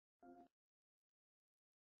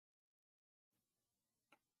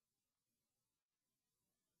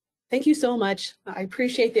Thank you so much. I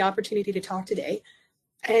appreciate the opportunity to talk today.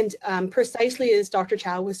 And precisely as Dr.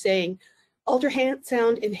 Chow was saying,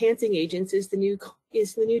 ultrasound enhancing agents is the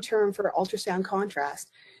new term for ultrasound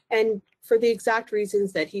contrast. And for the exact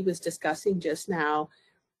reasons that he was discussing just now,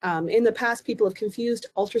 in the past, people have confused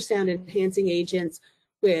ultrasound enhancing agents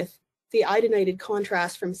with the iodinated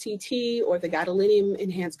contrast from CT or the gadolinium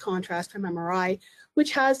enhanced contrast from MRI,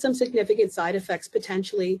 which has some significant side effects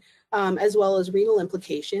potentially, as well as renal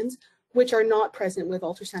implications, which are not present with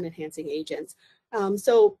ultrasound enhancing agents.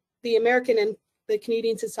 So the American and the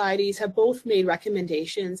Canadian societies have both made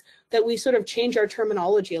recommendations that we sort of change our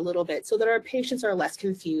terminology a little bit so that our patients are less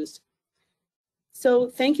confused. So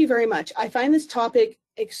thank you very much. I find this topic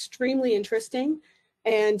extremely interesting,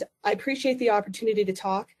 and I appreciate the opportunity to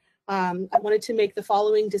talk. I wanted to make the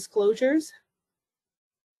following disclosures.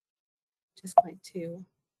 Just going to,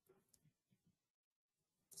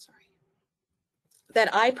 sorry.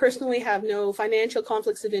 That I personally have no financial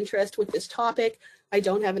conflicts of interest with this topic. I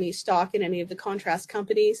don't have any stock in any of the contrast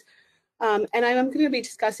companies. And I'm going to be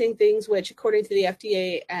discussing things which, according to the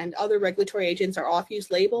FDA and other regulatory agents, are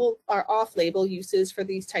off-label uses for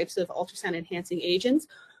these types of ultrasound enhancing agents,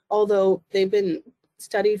 although they've been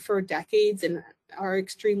studied for decades and are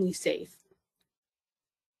extremely safe.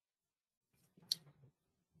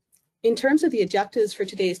 In terms of the objectives for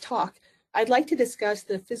today's talk, I'd like to discuss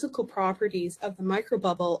the physical properties of the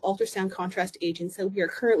microbubble ultrasound contrast agents that we are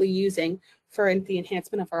currently using for the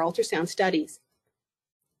enhancement of our ultrasound studies.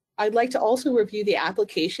 I'd like to also review the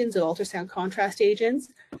applications of ultrasound contrast agents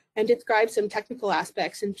and describe some technical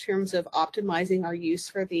aspects in terms of optimizing our use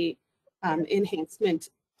for the enhancement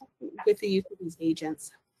with the use of these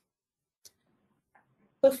agents.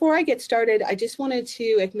 Before I get started, I just wanted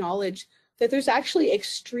to acknowledge that there's actually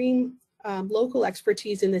extreme local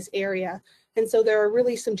expertise in this area. And so there are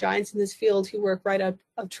really some giants in this field who work right out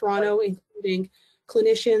of Toronto, including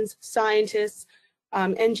clinicians, scientists,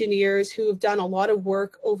 engineers who have done a lot of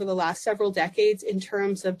work over the last several decades in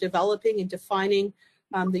terms of developing and defining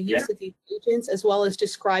the use of these agents, as well as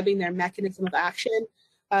describing their mechanism of action.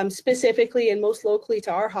 Specifically and most locally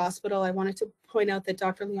to our hospital, I wanted to point out that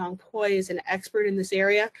Dr. Liang Poi is an expert in this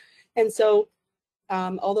area. And so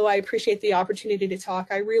although I appreciate the opportunity to talk,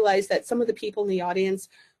 I realize that some of the people in the audience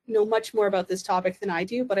know much more about this topic than I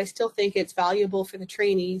do, but I still think it's valuable for the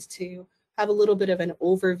trainees to have a little bit of an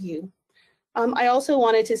overview. I also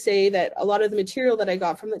wanted to say that a lot of the material that I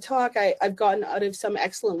got from the talk, I've gotten out of some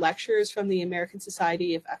excellent lectures from the American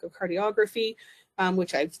Society of Echocardiography,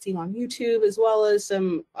 which I've seen on YouTube, as well as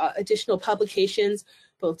some additional publications,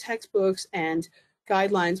 both textbooks and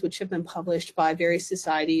guidelines, which have been published by various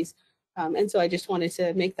societies. And so I just wanted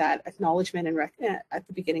to make that acknowledgement at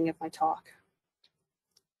the beginning of my talk.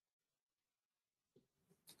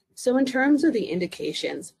 So in terms of the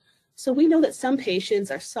indications, so we know that some patients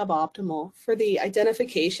are suboptimal for the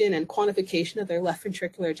identification and quantification of their left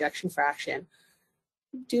ventricular ejection fraction.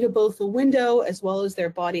 Due to both the window as well as their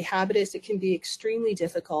body habitus, it can be extremely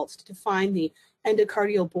difficult to define the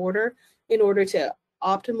endocardial border in order to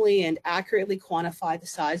optimally and accurately quantify the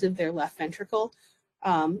size of their left ventricle.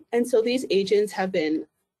 And so these agents have been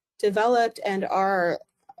developed and are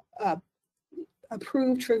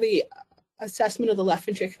approved for the assessment of the left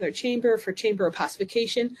ventricular chamber, for chamber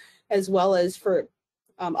opacification, as well as for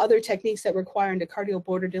other techniques that require endocardial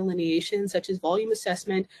border delineation, such as volume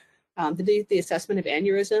assessment, the assessment of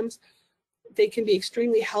aneurysms. They can be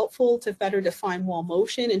extremely helpful to better define wall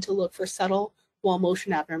motion and to look for subtle wall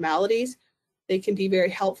motion abnormalities. They can be very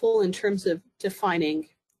helpful in terms of defining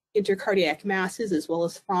intercardiac masses as well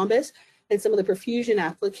as thrombus, and some of the perfusion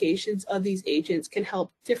applications of these agents can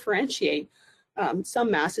help differentiate some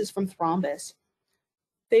masses from thrombus.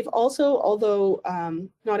 They've also, although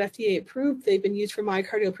not FDA approved, they've been used for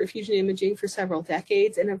myocardial perfusion imaging for several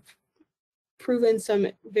decades and have proven some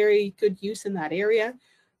very good use in that area.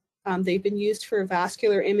 They've been used for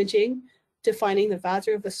vascular imaging, defining the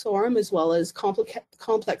vasor vasorum, as well as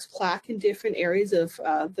complex plaque in different areas of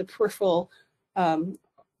the peripheral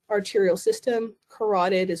arterial system,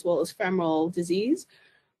 carotid, as well as femoral disease.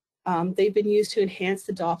 They've been used to enhance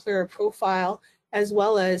the Doppler profile, as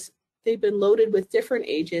well as they've been loaded with different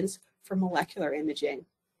agents for molecular imaging.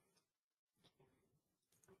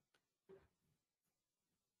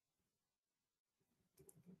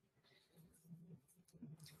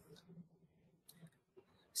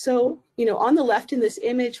 So, on the left in this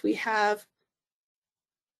image, we have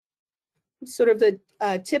sort of the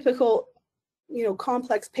typical,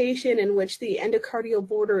 complex patient in which the endocardial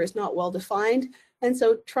border is not well defined. And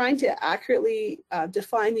so trying to accurately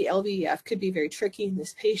define the LVEF could be very tricky in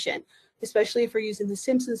this patient, especially if we're using the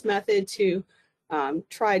Simpson's method to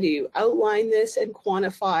try to outline this and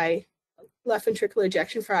quantify left ventricular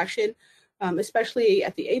ejection fraction, especially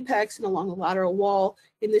at the apex and along the lateral wall.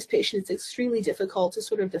 In this patient, it's extremely difficult to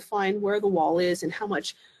sort of define where the wall is and how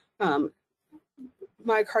much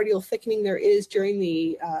myocardial thickening there is during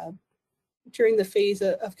the phase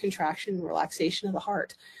of contraction and relaxation of the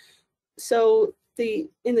heart. So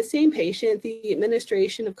in the same patient, the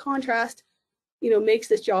administration of contrast, makes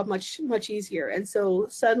this job much easier. And so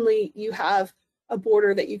suddenly you have a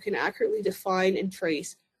border that you can accurately define and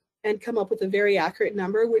trace and come up with a very accurate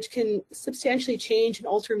number, which can substantially change and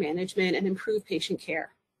alter management and improve patient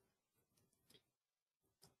care.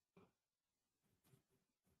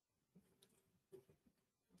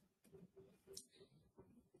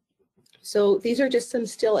 So these are just some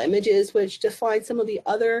still images which define some of the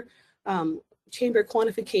other chamber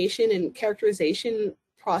quantification and characterization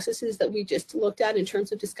processes that we just looked at in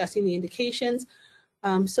terms of discussing the indications.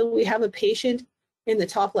 So we have a patient in the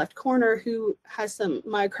top left corner who has some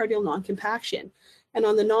myocardial non-compaction. And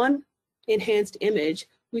on the non-enhanced image,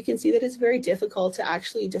 we can see that it's very difficult to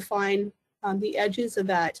actually define the edges of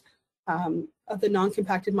that of the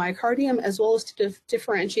non-compacted myocardium, as well as to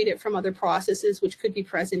differentiate it from other processes which could be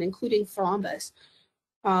present, including thrombus.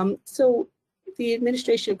 So the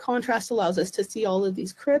administration of contrast allows us to see all of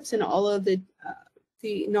these crypts and all of the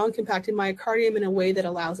non-compacted myocardium in a way that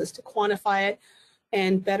allows us to quantify it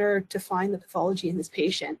and better define the pathology in this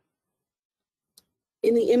patient.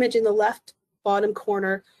 In the image in the left bottom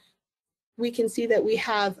corner, we can see that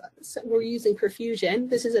we're using perfusion.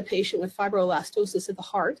 This is a patient with fibroelastosis of the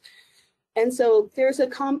heart. And so there's a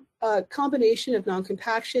combination of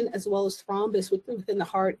non-compaction as well as thrombus within the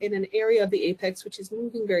heart in an area of the apex which is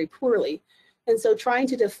moving very poorly. And so trying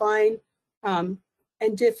to define and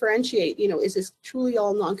differentiate, is this truly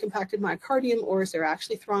all non-compacted myocardium or is there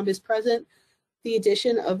actually thrombus present? The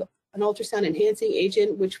addition of an ultrasound enhancing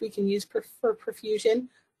agent, which we can use for perfusion,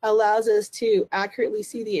 allows us to accurately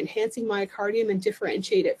see the enhancing myocardium and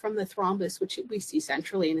differentiate it from the thrombus, which we see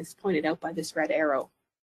centrally and is pointed out by this red arrow.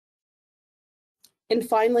 And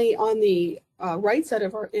finally, on the right side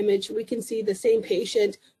of our image, we can see the same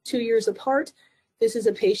patient 2 years apart. This is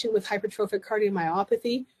a patient with hypertrophic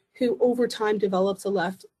cardiomyopathy who over time develops a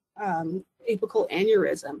left apical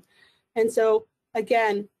aneurysm. And so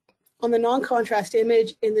again, on the non-contrast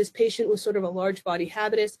image in this patient with sort of a large body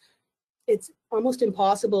habitus, it's almost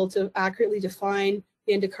impossible to accurately define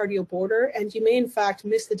the endocardial border, and you may in fact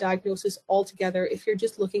miss the diagnosis altogether if you're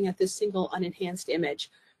just looking at this single unenhanced image.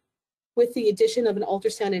 With the addition of an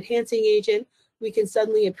ultrasound enhancing agent, we can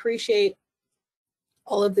suddenly appreciate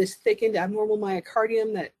all of this thickened abnormal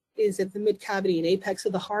myocardium that is at the mid-cavity and apex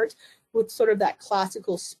of the heart with sort of that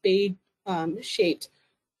classical spade-shaped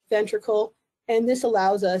ventricle. And this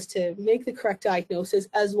allows us to make the correct diagnosis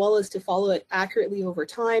as well as to follow it accurately over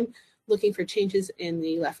time, looking for changes in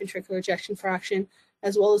the left ventricular ejection fraction,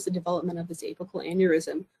 as well as the development of this apical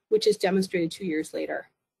aneurysm, which is demonstrated 2 years later.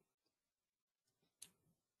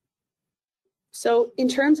 So in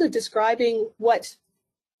terms of describing what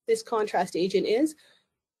this contrast agent is,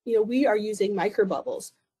 we are using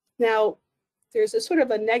microbubbles. Now, there's a sort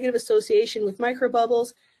of a negative association with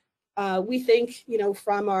microbubbles. We think,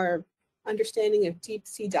 from our understanding of deep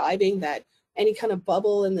sea diving that any kind of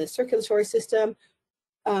bubble in the circulatory system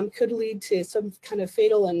could lead to some kind of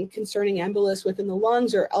fatal and concerning embolus within the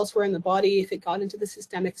lungs or elsewhere in the body. If it got into the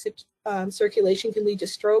systemic circulation, can lead to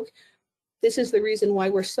stroke. This is the reason why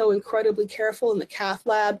we're so incredibly careful in the cath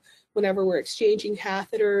lab whenever we're exchanging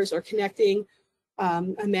catheters or connecting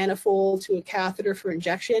a manifold to a catheter for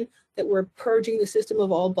injection, that we're purging the system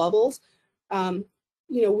of all bubbles.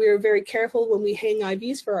 We're very careful when we hang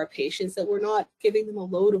IVs for our patients that we're not giving them a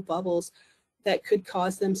load of bubbles that could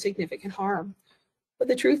cause them significant harm. But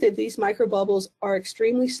the truth is these microbubbles are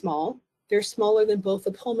extremely small. They're smaller than both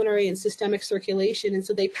the pulmonary and systemic circulation, and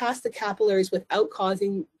so they pass the capillaries without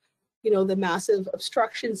causing, the massive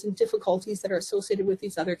obstructions and difficulties that are associated with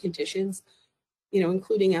these other conditions,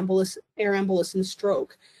 including embolus, air embolus, and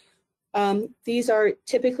stroke. These are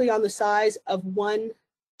typically on the size of 1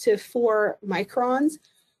 to 4 microns,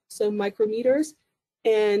 so micrometers,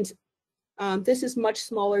 and this is much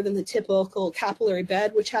smaller than the typical capillary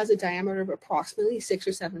bed, which has a diameter of approximately 6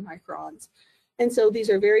 or 7 microns. And so these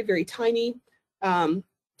are very, very tiny.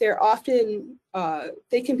 They're often,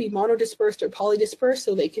 they can be monodispersed or polydispersed,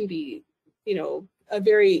 so they can be, a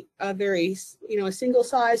single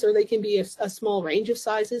size, or they can be a small range of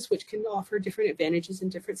sizes, which can offer different advantages in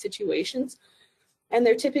different situations. And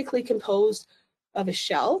they're typically composed of a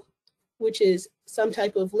shell, which is some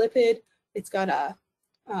type of lipid. It's got a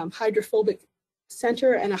hydrophobic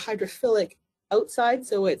center and a hydrophilic outside,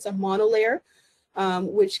 so it's a monolayer.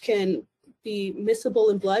 which can be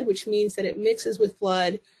miscible in blood, which means that it mixes with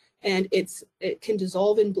blood and it can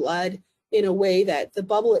dissolve in blood in a way that the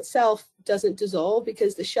bubble itself doesn't dissolve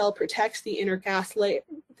because the shell protects the inner gas layer,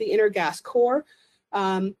 the inner gas core,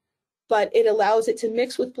 but it allows it to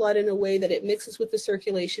mix with blood in a way that it mixes with the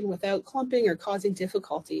circulation without clumping or causing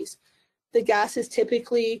difficulties. The gas is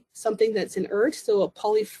typically something that's inert, so a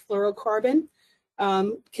polyfluorocarbon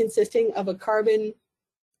consisting of a carbon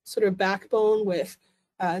sort of backbone with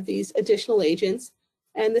these additional agents.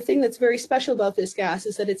 And the thing that's very special about this gas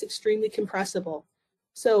is that it's extremely compressible.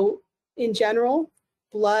 So in general,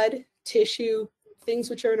 blood, tissue, things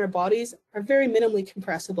which are in our bodies are very minimally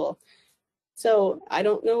compressible. So I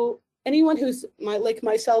don't know anyone who's like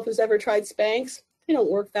myself who's ever tried Spanx, they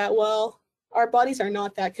don't work that well. Our bodies are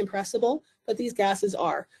not that compressible, but these gases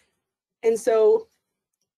are. And so,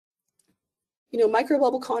 you know,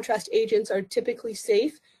 microbubble contrast agents are typically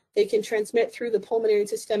safe. They can transmit through the pulmonary and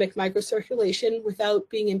systemic microcirculation without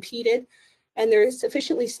being impeded, and they're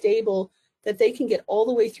sufficiently stable that they can get all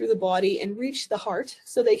the way through the body and reach the heart.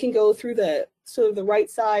 So they can go through the sort of the right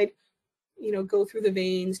side, you know, go through the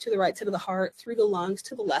veins to the right side of the heart, through the lungs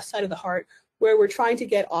to the left side of the heart, where we're trying to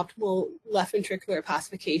get optimal left ventricular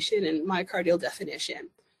pacification and myocardial definition.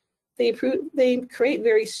 They create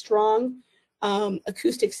very strong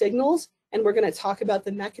acoustic signals, and we're going to talk about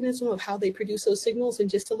the mechanism of how they produce those signals in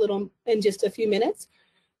just a few minutes.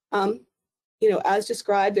 You know, as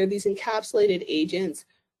described, they're these encapsulated agents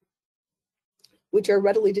which are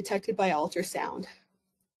readily detected by ultrasound.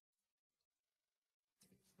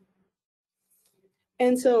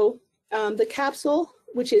 And so the capsule,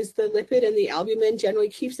 which is the lipid and the albumin, generally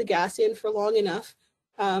keeps the gas in for long enough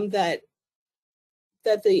that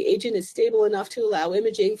the agent is stable enough to allow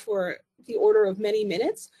imaging for the order of many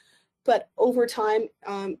minutes, but over time,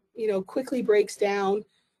 you know, quickly breaks down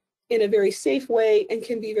in a very safe way and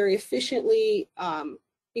can be very efficiently,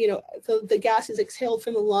 you know, the gas is exhaled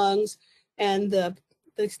from the lungs, and the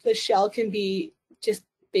shell can be just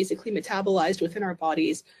basically metabolized within our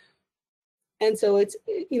bodies. And so it's,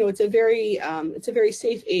 you know, it's a very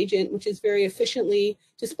safe agent, which is very efficiently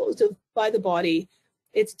disposed of by the body.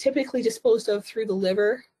 It's typically disposed of through the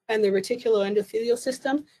liver and the reticuloendothelial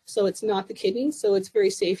system, so it's not the kidneys. So it's very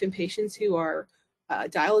safe in patients who are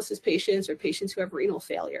dialysis patients or patients who have renal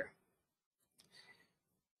failure.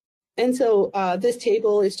 And so this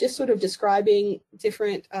table is just sort of describing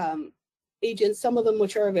different agents, some of them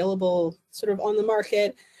which are available sort of on the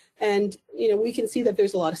market. And, you know, we can see that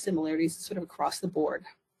there's a lot of similarities sort of across the board.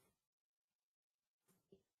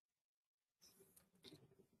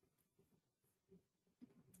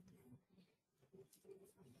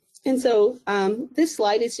 And so this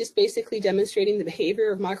slide is just basically demonstrating the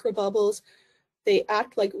behavior of microbubbles. They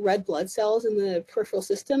act like red blood cells in the peripheral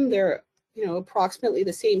system. They're, you know, approximately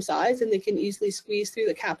the same size, and they can easily squeeze through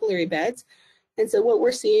the capillary beds. And so what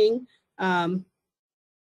we're seeing are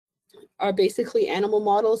basically animal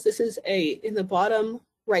models. This is in the bottom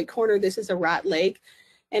right corner, this is a rat leg,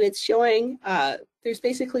 and it's showing there's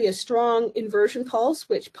basically a strong inversion pulse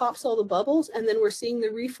which pops all the bubbles, and then we're seeing the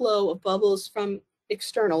reflow of bubbles from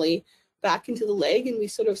externally back into the leg, and we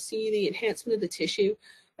sort of see the enhancement of the tissue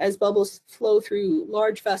as bubbles flow through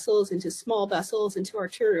large vessels into small vessels, into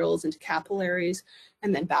arterioles, into capillaries,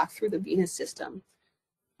 and then back through the venous system.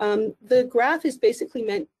 The graph is basically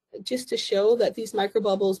meant just to show that these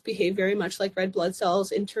microbubbles behave very much like red blood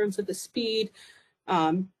cells in terms of the speed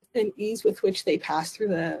and ease with which they pass through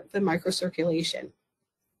the microcirculation.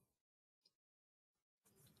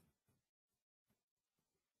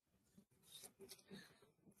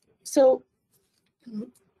 So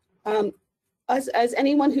as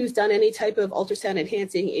anyone who's done any type of ultrasound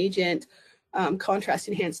enhancing agent contrast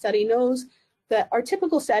enhanced study knows, that our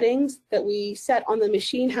typical settings that we set on the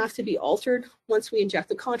machine have to be altered. Once we inject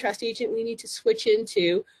the contrast agent, we need to switch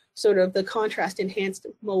into sort of the contrast enhanced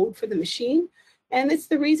mode for the machine. And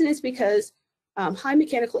the reason is because high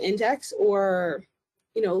mechanical index, or,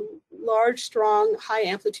 you know, large, strong, high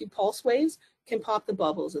amplitude pulse waves can pop the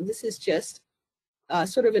bubbles. And this is just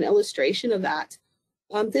sort of an illustration of that.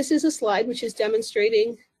 This is a slide which is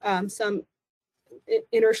demonstrating some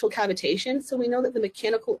inertial cavitation. So we know that the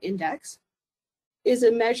mechanical index is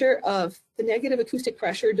a measure of the negative acoustic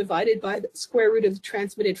pressure divided by the square root of the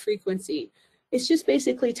transmitted frequency. It's just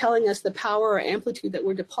basically telling us the power or amplitude that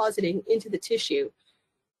we're depositing into the tissue.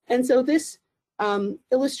 And so this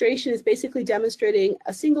illustration is basically demonstrating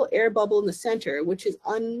a single air bubble in the center, which is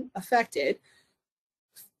unaffected,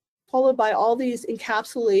 followed by all these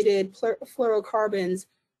encapsulated fluorocarbons,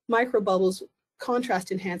 microbubbles,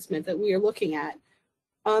 contrast enhancement that we are looking at.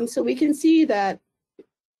 So we can see that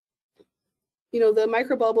the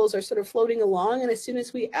microbubbles are sort of floating along, and as soon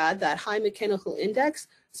as we add that high mechanical index,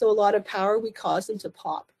 so a lot of power, we cause them to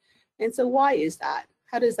pop. And so why is that?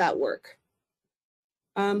 How does that work?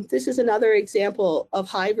 This is another example of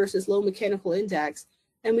high versus low mechanical index,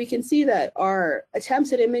 and we can see that our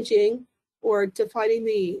attempts at imaging or defining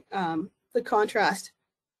the contrast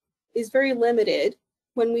is very limited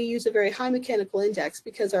when we use a very high mechanical index,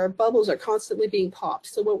 because our bubbles are constantly being popped.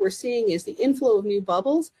 So what we're seeing is the inflow of new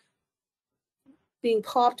bubbles being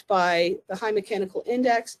popped by the high mechanical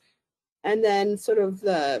index, and then sort of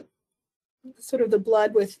the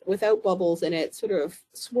blood without bubbles in it sort of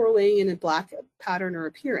swirling in a black pattern or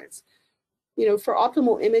appearance. For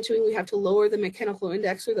optimal imaging, we have to lower the mechanical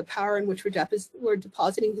index, or the power in which we're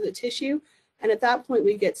depositing to the tissue. And at that point,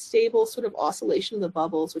 we get stable sort of oscillation of the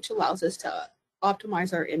bubbles, which allows us to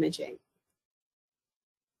optimize our imaging.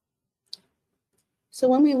 So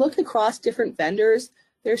when we look across different vendors,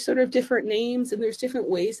 there's sort of different names, and there's different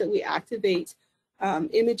ways that we activate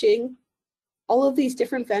imaging. All of these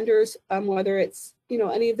different vendors, whether it's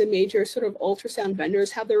any of the major sort of ultrasound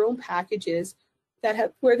vendors, have their own packages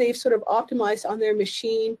where they've sort of optimized on their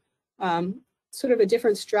machine sort of a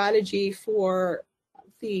different strategy for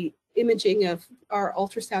the imaging of our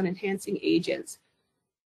ultrasound enhancing agents.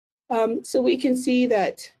 So we can see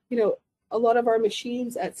that a lot of our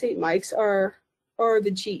machines at St. Mike's are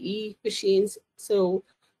the GE machines. So,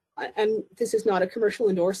 and this is not a commercial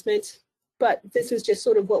endorsement, but this is just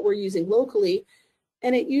sort of what we're using locally,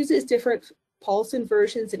 and it uses different pulse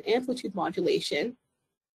inversions and amplitude modulation,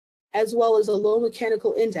 as well as a low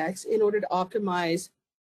mechanical index, in order to optimize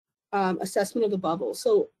assessment of the bubble.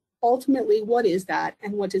 So ultimately, what is that,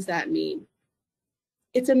 and what does that mean?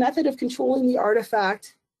 It's a method of controlling the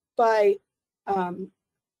artifact by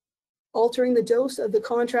altering the dose of the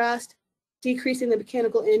contrast, decreasing the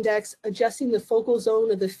mechanical index, adjusting the focal zone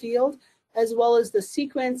of the field, as well as the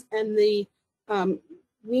sequence and the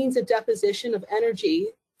means of deposition of energy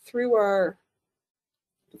through our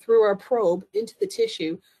probe into the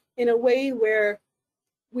tissue, in a way where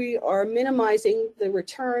we are minimizing the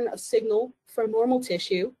return of signal from normal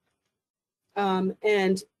tissue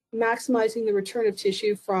and maximizing the return of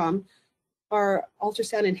tissue from our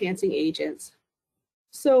ultrasound enhancing agents.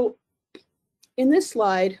 So in this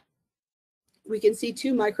slide, we can see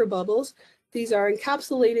two microbubbles. These are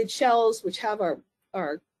encapsulated shells which have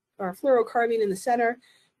our fluorocarbon in the center,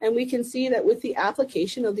 and we can see that with the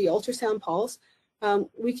application of the ultrasound pulse,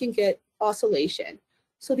 we can get oscillation.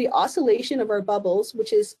 So the oscillation of our bubbles,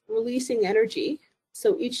 which is releasing energy,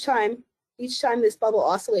 so each time this bubble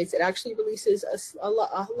oscillates, it actually releases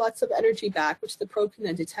lots of energy back, which the probe can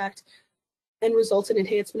then detect and results in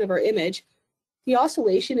enhancement of our image. The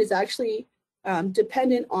oscillation is actually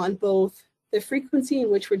dependent on both the frequency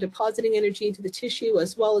in which we're depositing energy into the tissue,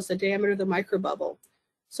 as well as the diameter of the microbubble.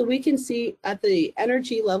 So we can see at the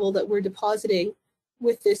energy level that we're depositing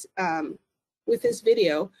with this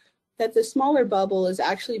video, that the smaller bubble is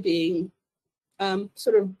actually being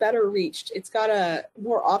sort of better reached. It's got a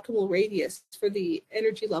more optimal radius for the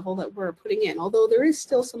energy level that we're putting in, although there is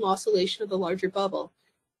still some oscillation of the larger bubble.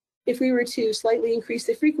 If we were to slightly increase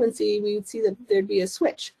the frequency, we would see that there'd be a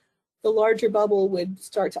switch. The larger bubble would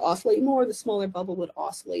start to oscillate more, the smaller bubble would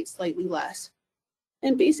oscillate slightly less.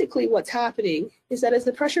 And basically what's happening is that as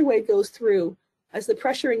the pressure wave goes through, as the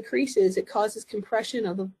pressure increases, it causes compression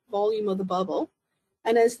of the volume of the bubble.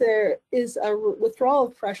 And as there is a withdrawal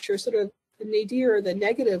of pressure, sort of the nadir, or the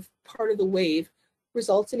negative part of the wave,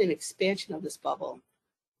 results in an expansion of this bubble.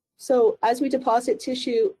 So as we deposit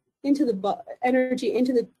tissue into the energy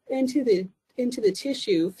into the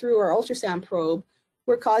tissue through our ultrasound probe,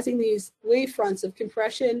 we're causing these wave fronts of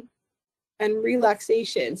compression and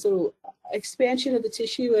relaxation, so expansion of the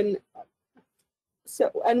tissue.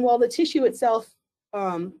 And while the tissue itself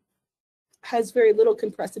has very little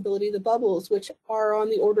compressibility, the bubbles, which are on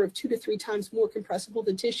the order of 2 to 3 times more compressible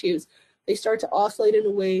than tissues, they start to oscillate in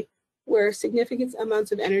a way where significant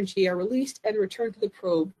amounts of energy are released and returned to the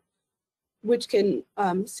probe, which can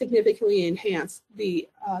significantly enhance the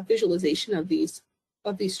visualization of these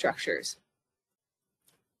structures.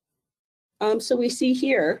 So we see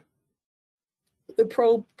here the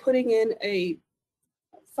probe putting in a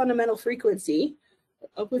fundamental frequency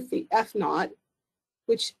with the F naught,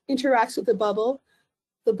 which interacts with the bubble.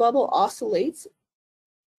 The bubble oscillates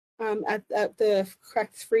at the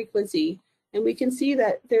correct frequency, and we can see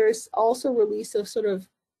that there's also release of sort of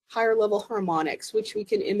higher level harmonics, which we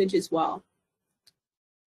can image as well.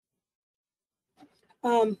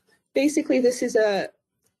 Basically, this is a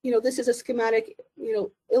schematic,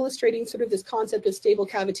 illustrating sort of this concept of stable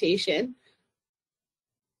cavitation.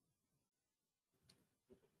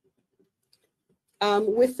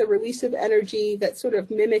 with the release of energy that sort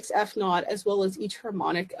of mimics F naught as well as each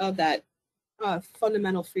harmonic of that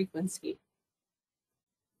fundamental frequency.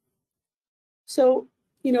 So,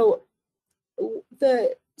 you know,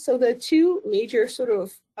 the two major sort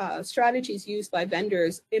of strategies used by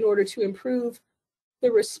vendors in order to improve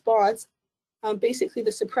the response, basically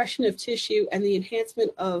the suppression of tissue and the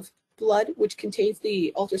enhancement of blood, which contains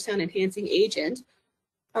the ultrasound enhancing agent,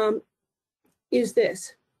 is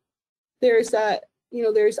this. There's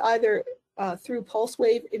there's either through pulse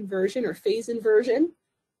wave inversion or phase inversion.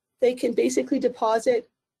 They can basically deposit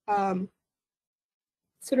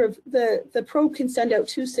sort of the probe can send out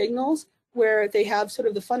two signals where they have sort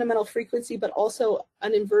of the fundamental frequency, but also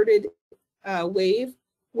an inverted wave,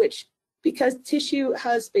 which, because tissue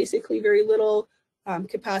has basically very little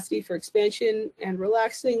capacity for expansion and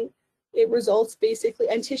relaxing, it results basically,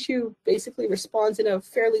 and tissue basically responds in a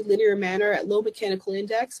fairly linear manner at low mechanical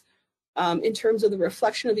index in terms of the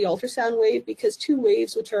reflection of the ultrasound wave, because two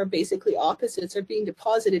waves which are basically opposites are being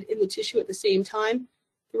deposited in the tissue at the same time.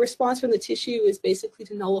 The response from the tissue is basically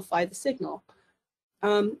to nullify the signal.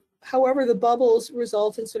 However, the bubbles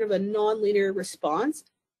result in sort of a nonlinear response.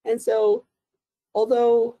 And so,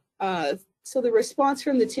 although, so the response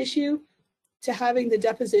from the tissue to having the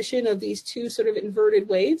deposition of these two sort of inverted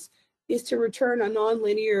waves is to return a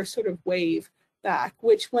nonlinear sort of wave back,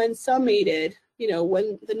 which when summated, you know,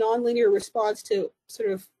 when the nonlinear response to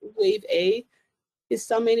sort of wave A is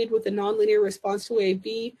summated with the nonlinear response to wave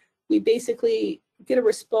B, we basically get a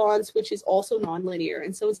response which is also nonlinear.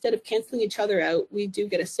 And so instead of canceling each other out, we do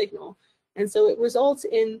get a signal. And so it results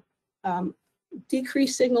in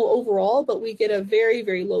decreased signal overall, but we get a very,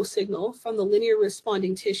 very low signal from the linear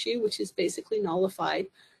responding tissue, which is basically nullified,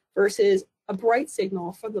 versus a bright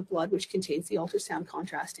signal from the blood, which contains the ultrasound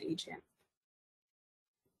contrast agent.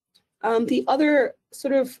 The other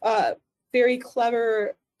sort of very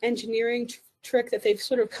clever engineering trick that they've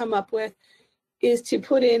sort of come up with is to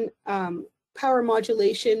put in power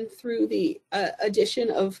modulation through the addition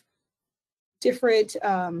of different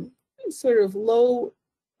sort of low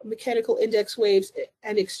mechanical index waves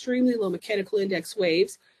and extremely low mechanical index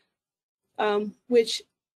waves, which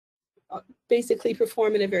basically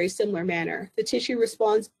perform in a very similar manner. The tissue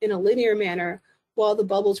responds in a linear manner while the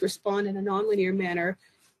bubbles respond in a nonlinear manner,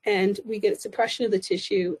 and we get suppression of the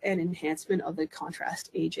tissue and enhancement of the contrast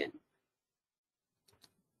agent.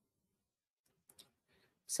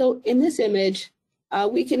 So in this image,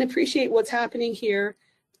 we can appreciate what's happening here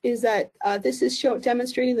is that this is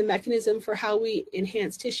demonstrating the mechanism for how we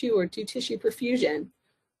enhance tissue or do tissue perfusion.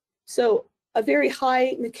 So a very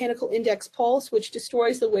high mechanical index pulse, which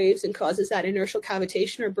destroys the waves and causes that inertial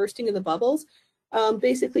cavitation or bursting of the bubbles,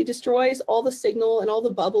 basically destroys all the signal and all the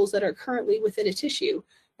bubbles that are currently within a tissue.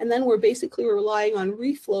 And then we're basically relying on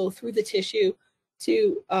reflow through the tissue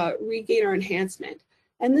to regain our enhancement.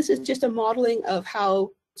 And this is just a modeling of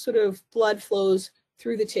how sort of blood flows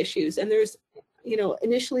through the tissues. And there's, you know,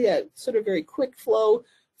 initially a sort of very quick flow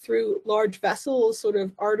through large vessels, sort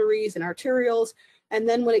of arteries and arterioles. And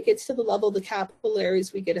then when it gets to the level of the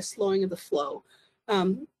capillaries, we get a slowing of the flow.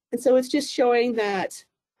 And so it's just showing that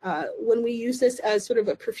when we use this as sort of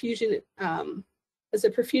a perfusion,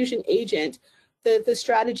 agent, the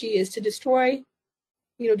strategy is to destroy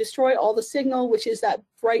all the signal, which is that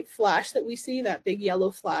bright flash that we see, that big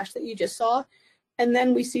yellow flash that you just saw. And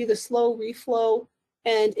then we see the slow reflow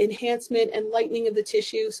and enhancement and lightening of the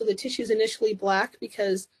tissue. So the tissue is initially black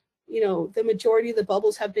because, you know, the majority of the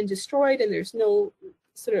bubbles have been destroyed and there's no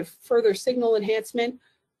sort of further signal enhancement.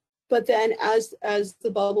 But then as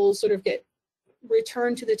the bubbles sort of get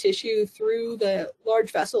returned to the tissue through the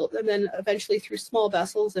large vessel and then eventually through small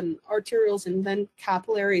vessels and arterioles and then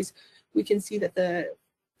capillaries, we can see that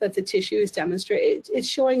the tissue is demonstrated. It's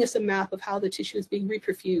showing us a map of how the tissue is being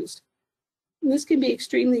reperfused. And this can be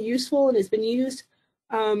extremely useful and has been used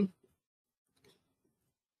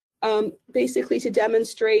basically to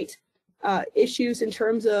demonstrate issues in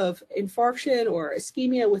terms of infarction or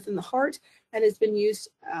ischemia within the heart, and has been used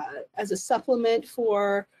as a supplement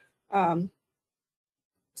for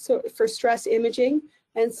stress imaging.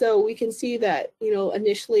 And so we can see that, you know,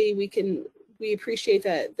 initially we appreciate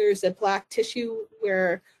that there's a black tissue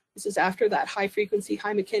where this is after that high frequency,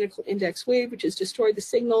 high mechanical index wave, which has destroyed the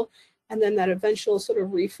signal, and then that eventual sort of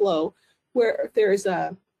reflow where there's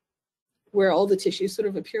where all the tissues sort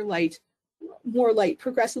of appear more light,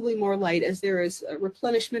 progressively more light as there is a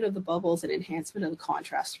replenishment of the bubbles and enhancement of the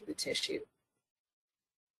contrast for the tissue.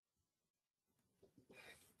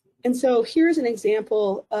 And so here's an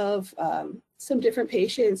example of some different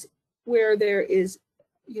patients where there is,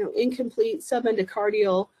 you know, incomplete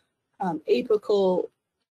subendocardial apical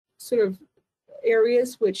sort of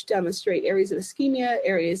areas which demonstrate areas of ischemia,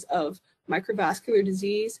 areas of microvascular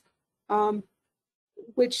disease,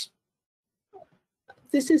 which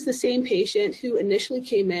this is the same patient who initially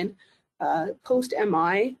came in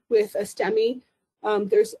post-MI with a STEMI.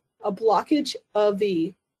 There's a blockage of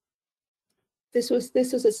the, this was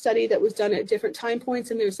a study that was done at different time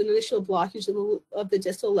points, and there's an initial blockage of the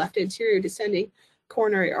distal left anterior descending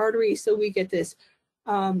coronary artery. So we get this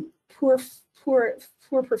poor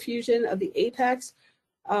perfusion of the apex.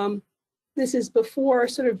 This is before,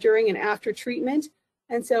 sort of during and after treatment.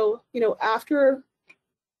 And so, you know, after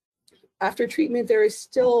treatment, there is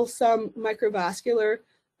still some microvascular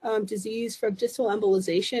disease from distal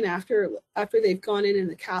embolization after they've gone in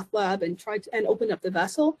the cath lab and tried to, and opened up the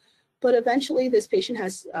vessel. But eventually this patient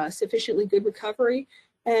has sufficiently good recovery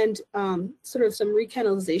and sort of some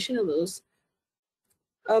recanalization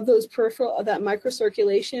of those peripheral, of that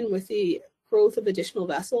microcirculation with the growth of additional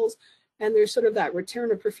vessels. And there's sort of that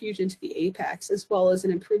return of perfusion to the apex, as well as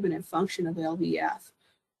an improvement in function of LVEF.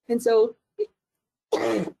 And so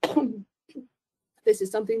this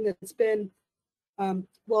is something that's been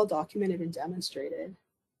well documented and demonstrated.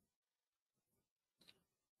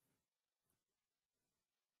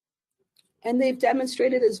 And they've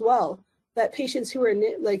demonstrated as well that patients who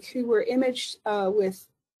were imaged with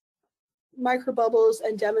microbubbles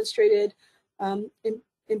and demonstrated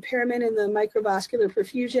impairment in the microvascular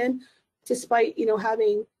perfusion, despite, you know,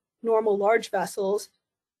 having normal large vessels,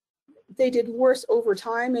 they did worse over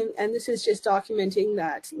time. And this is just documenting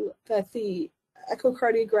that the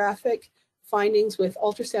echocardiographic findings with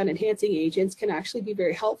ultrasound enhancing agents can actually be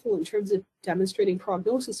very helpful in terms of demonstrating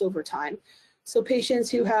prognosis over time. So patients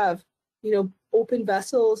who have, you know, open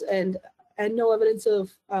vessels and no evidence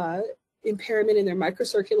of impairment in their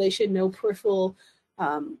microcirculation, no peripheral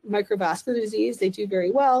microvascular disease, they do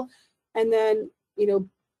very well. And then, you know,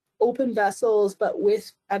 open vessels, but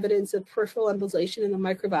with evidence of peripheral embolization in the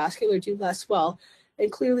microvascular do less well.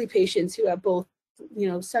 And clearly patients who have both, you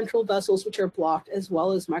know, central vessels which are blocked as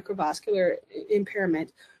well as microvascular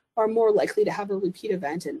impairment are more likely to have a repeat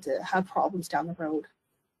event and to have problems down the road.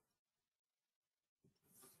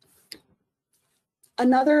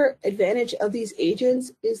 Another advantage of these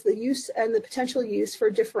agents is the use and the potential use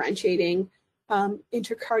for differentiating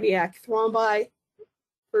intracardiac thrombi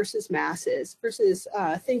versus masses, versus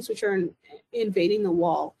things which are invading the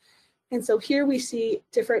wall. And so here we see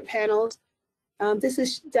different panels. This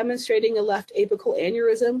is demonstrating a left apical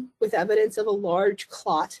aneurysm with evidence of a large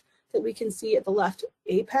clot that we can see at the left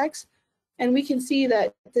apex. And we can see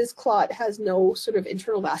that this clot has no sort of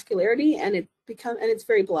internal vascularity, and it's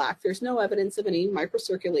very black. There's no evidence of any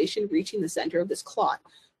microcirculation reaching the center of this clot,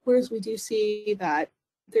 whereas we do see that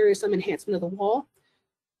there is some enhancement of the wall.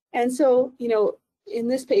 And so, you know, in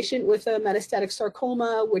this patient with a metastatic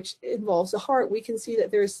sarcoma, which involves the heart, we can see that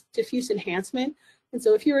there's diffuse enhancement. And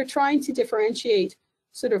so if you were trying to differentiate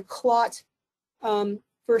sort of clot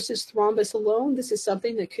versus thrombus alone, this is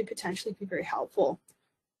something that could potentially be very helpful.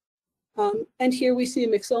 And here we see a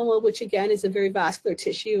myxoma, which again is a very vascular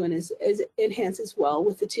tissue and is enhanced as well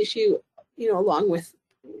with the tissue, you know, along with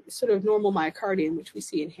sort of normal myocardium, which we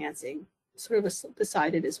see enhancing sort of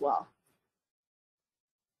beside it as well.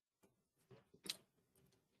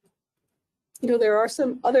 You know, there are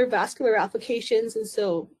some other vascular applications, and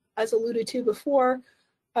so as alluded to before,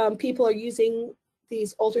 people are using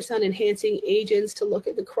these ultrasound enhancing agents to look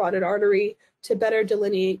at the carotid artery to better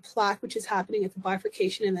delineate plaque, which is happening at the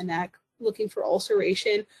bifurcation in the neck, looking for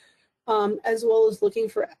ulceration, as well as looking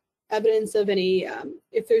for evidence of any,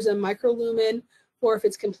 if there's a microlumen or if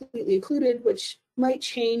it's completely occluded, which might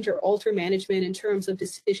change or alter management in terms of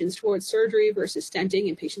decisions towards surgery versus stenting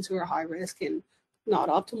in patients who are high risk and not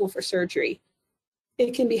optimal for surgery.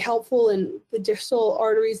 It can be helpful in the distal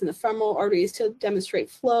arteries and the femoral arteries to demonstrate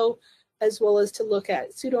flow, as well as to look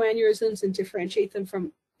at pseudoaneurysms and differentiate them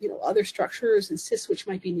from, you know, other structures and cysts which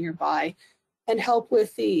might be nearby, and help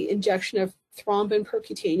with the injection of thrombin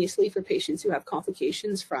percutaneously for patients who have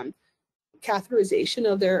complications from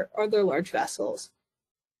catheterization of their large vessels.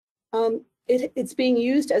 It's being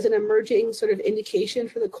used as an emerging sort of indication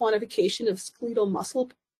for the quantification of skeletal muscle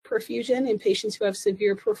perfusion in patients who have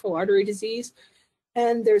severe peripheral artery disease.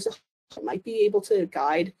 And might be able to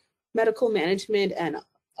guide medical management and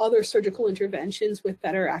other surgical interventions with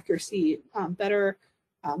better accuracy, better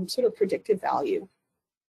sort of predictive value.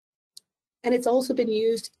 And it's also been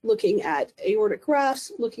used looking at aortic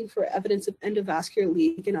grafts, looking for evidence of endovascular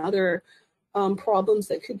leak and other problems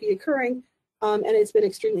that could be occurring. And it's been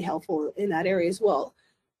extremely helpful in that area as well.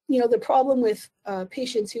 You know, the problem with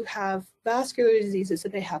patients who have vascular disease is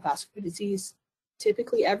that they have vascular disease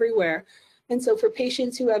typically everywhere. And so for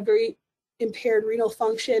patients who have very impaired renal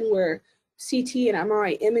function where CT and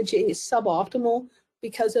MRI imaging is suboptimal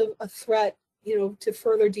because of a threat, to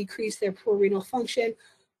further decrease their poor renal function,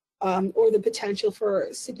 or the potential for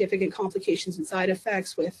significant complications and side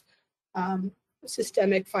effects with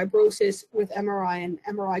systemic fibrosis with MRI and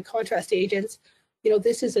MRI contrast agents.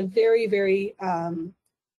 This is a very, very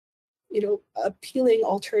appealing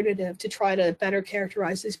alternative to try to better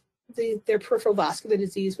characterize their peripheral vascular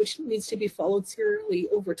disease, which needs to be followed serially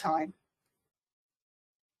over time.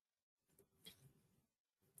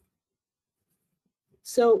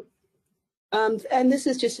 So, and this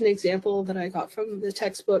is just an example that I got from the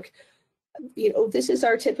textbook. This is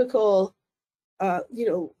our typical,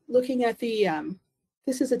 looking at the,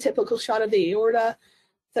 this is a typical shot of the aorta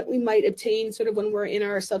that we might obtain sort of when we're in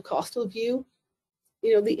our subcostal view.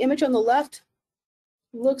 The image on the left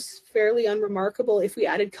looks fairly unremarkable if we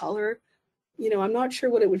added color. I'm not sure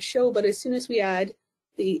what it would show, but as soon as we add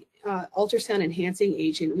the ultrasound enhancing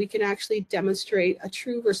agent, we can actually demonstrate a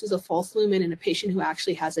true versus a false lumen in a patient who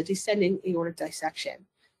actually has a descending aortic dissection.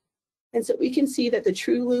 And so we can see that the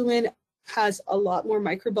true lumen has a lot more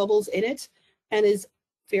microbubbles in it and is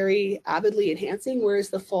very avidly enhancing, whereas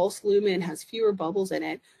the false lumen has fewer bubbles in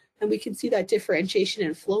it. And we can see that differentiation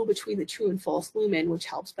and flow between the true and false lumen, which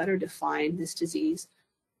helps better define this disease.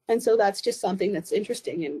 And so that's just something that's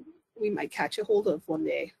interesting and we might catch a hold of one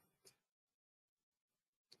day.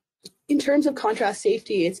 In terms of contrast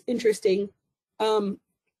safety, it's interesting.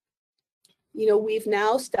 We've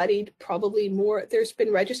now studied probably more, there's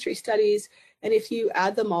been registry studies, and if you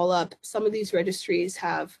add them all up, some of these registries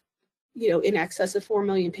have, in excess of 4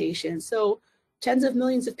 million patients. So tens of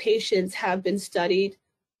millions of patients have been studied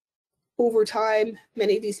over time.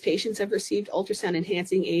 Many of these patients have received ultrasound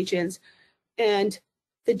enhancing agents, and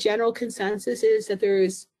the general consensus is that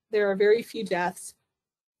there are very few deaths,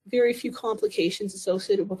 very few complications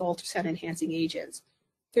associated with ultrasound enhancing agents.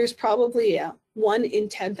 There's probably a 1 in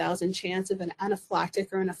 10,000 chance of an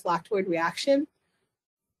anaphylactic or anaphylactoid reaction.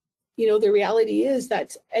 The reality is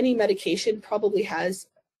that any medication probably has,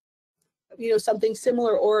 something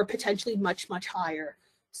similar or potentially much, much higher.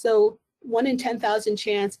 So 1 in 10,000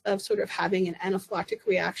 chance of sort of having an anaphylactic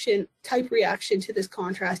type reaction to this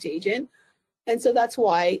contrast agent. And so that's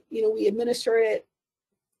why, we administer it.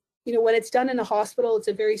 When it's done in a hospital, it's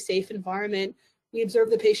a very safe environment. We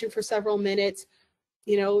observe the patient for several minutes.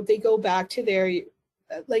 They go back to their,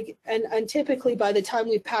 and typically by the time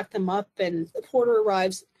we've packed them up and the porter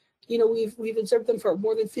arrives, we've observed them for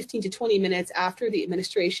more than 15 to 20 minutes after the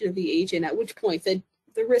administration of the agent, at which point the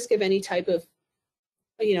risk of any type of,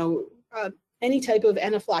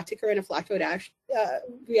 anaphylactic or anaphylactoid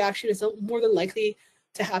reaction is more than likely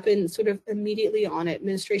to happen sort of immediately on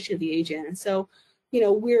administration of the agent. And so,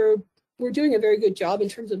 we're doing a very good job in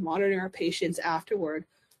terms of monitoring our patients afterward.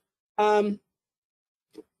 There's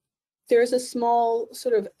a small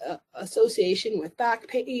sort of association with back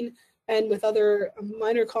pain and with other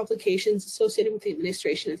minor complications associated with the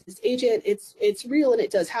administration of this agent. It's real and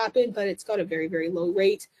it does happen, but it's got a very, very low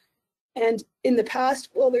rate. And in the past,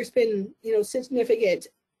 there's been significant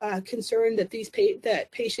concern that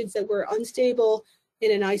that patients that were unstable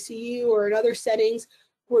in an ICU or in other settings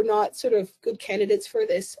were not sort of good candidates for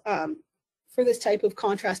this type of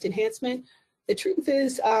contrast enhancement. The truth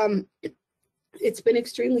is, it's been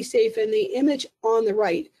extremely safe, and the image on the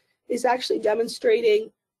right is actually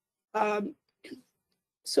demonstrating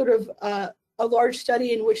sort of a large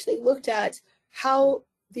study in which they looked at how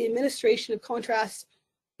the administration of contrast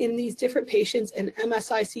in these different patients in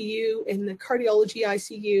MSICU, in the cardiology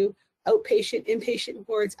ICU, outpatient, inpatient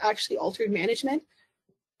wards actually altered management.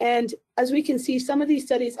 And as we can see, some of these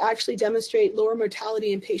studies actually demonstrate lower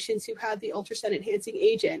mortality in patients who had the ultrasound enhancing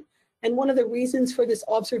agent. And one of the reasons for this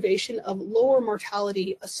observation of lower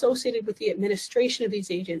mortality associated with the administration of these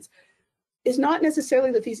agents is not necessarily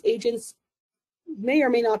that these agents may or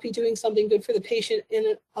may not be doing something good for the patient in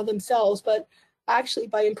and of themselves, but actually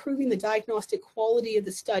by improving the diagnostic quality of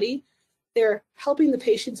the study, they're helping the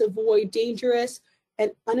patients avoid dangerous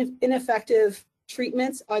and ineffective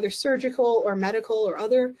treatments, either surgical or medical or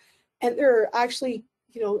other, and they're actually,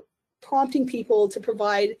 prompting people to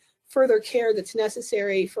provide further care that's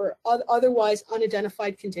necessary for otherwise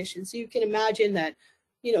unidentified conditions. So you can imagine that,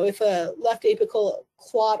 if a left apical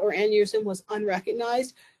clot or aneurysm was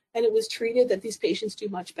unrecognized and it was treated, that these patients do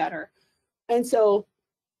much better. And so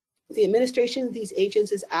the administration of these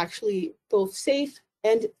agents is actually both safe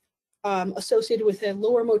and associated with a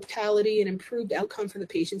lower mortality and improved outcome for the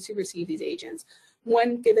patients who receive these agents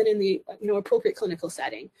when given in the appropriate clinical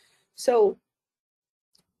setting. So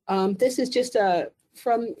this is just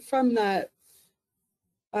from the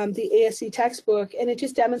the ASE textbook, and it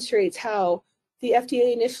just demonstrates how the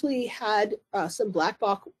FDA initially had some black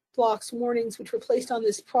box warnings which were placed on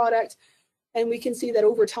this product, and we can see that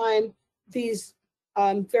over time these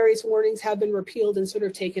various warnings have been repealed and sort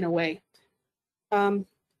of taken away.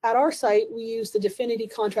 At our site, we use the Definity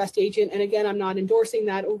contrast agent, and again, I'm not endorsing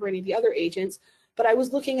that over any of the other agents, but I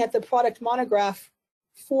was looking at the product monograph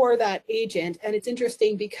for that agent, and it's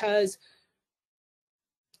interesting because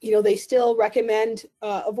they still recommend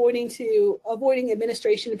avoiding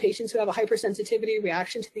administration in patients who have a hypersensitivity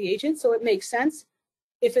reaction to the agent. So it makes sense.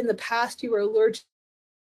 If in the past you were allergic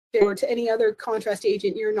or to any other contrast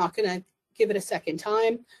agent, you're not going to give it a second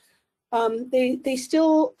time. They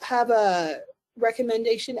still have a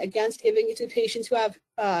recommendation against giving it to patients who have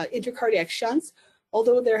intracardiac shunts,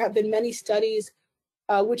 although there have been many studies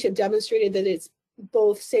which have demonstrated that it's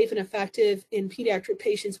both safe and effective in pediatric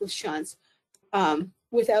patients with shunts.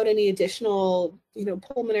 Without any additional,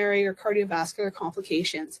 pulmonary or cardiovascular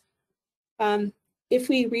complications. If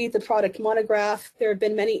we read the product monograph, there have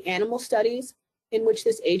been many animal studies in which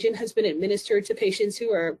this agent has been administered to patients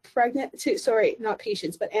who are pregnant, not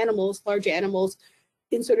patients, but animals, large animals,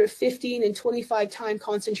 in sort of 15 and 25 time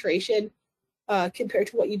concentration compared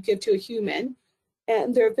to what you'd give to a human.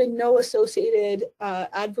 And there have been no associated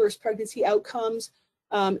adverse pregnancy outcomes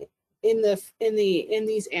in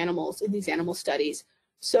these animal studies.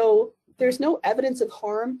 So there's no evidence of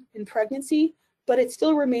harm in pregnancy, but it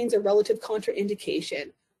still remains a relative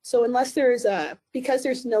contraindication. So unless because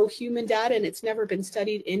there's no human data and it's never been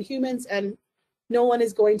studied in humans and no one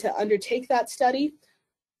is going to undertake that study,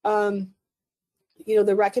 the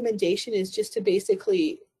recommendation is just to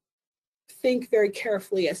basically think very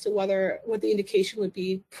carefully as to what the indication would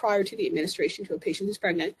be prior to the administration to a patient who's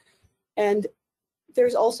pregnant. And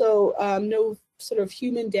there's also no sort of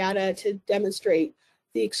human data to demonstrate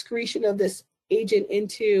the excretion of this agent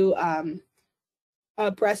into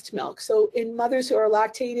breast milk. So in mothers who are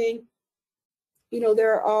lactating,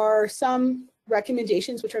 there are some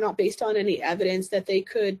recommendations which are not based on any evidence that they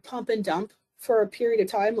could pump and dump for a period of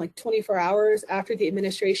time, like 24 hours after the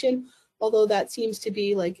administration, although that seems to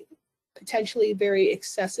be like potentially very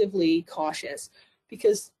excessively cautious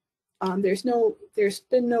because there's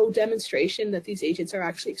been no demonstration that these agents are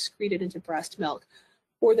actually excreted into breast milk,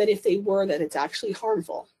 or that if they were, that it's actually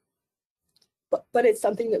harmful. But it's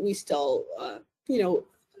something that we still,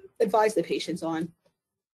 advise the patients on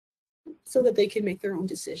so that they can make their own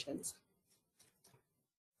decisions.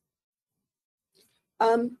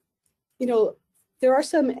 There are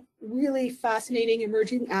some really fascinating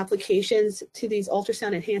emerging applications to these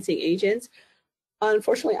ultrasound enhancing agents.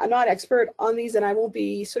 Unfortunately, I'm not expert on these and I won't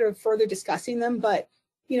be sort of further discussing them, but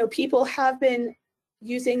people have been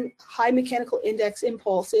using high mechanical index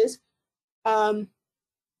impulses so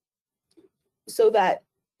that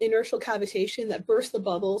inertial cavitation that bursts the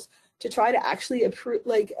bubbles to try to actually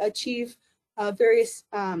achieve various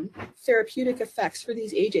therapeutic effects for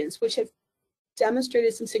these agents, which have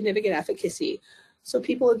demonstrated some significant efficacy. So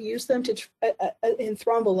people have used them in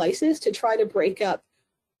thrombolysis to try to break up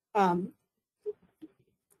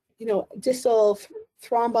distal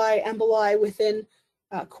thrombi, emboli within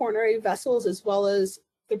coronary vessels as well as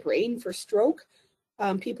the brain for stroke.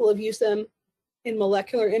 People have used them in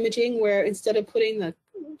molecular imaging where instead of putting the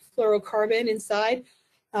fluorocarbon inside,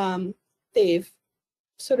 they've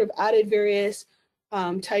sort of added various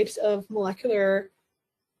types of molecular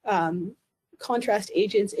contrast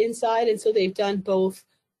agents inside. And so they've done both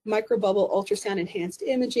microbubble ultrasound enhanced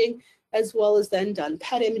imaging as well as then done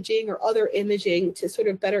PET imaging or other imaging to sort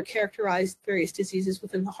of better characterize various diseases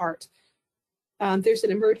within the heart. There's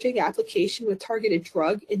an emerging application with targeted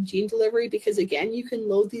drug and gene delivery because again, you can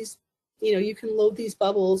load these,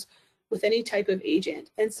 bubbles with any type of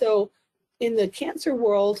agent. And so in the cancer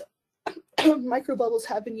world, microbubbles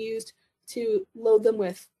have been used to load them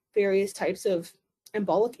with various types of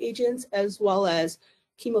embolic agents as well as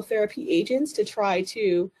chemotherapy agents to try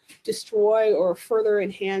to destroy or further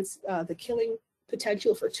enhance the killing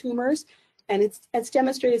potential for tumors. And it's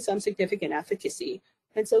demonstrated some significant efficacy.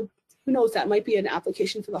 And so who knows, that might be an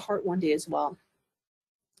application for the heart one day as well.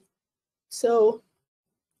 So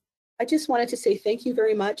I just wanted to say thank you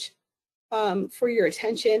very much for your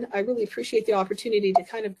attention. I really appreciate the opportunity to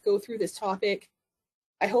kind of go through this topic.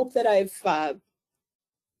 I hope that I've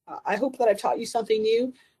taught you something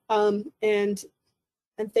new, and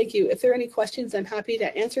thank you. If there are any questions, I'm happy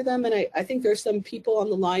to answer them. And I think there's some people on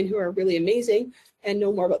the line who are really amazing and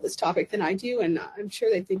know more about this topic than I do, and I'm sure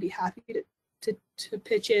that they'd be happy to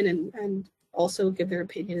pitch in and also give their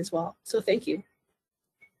opinion as well. So thank you.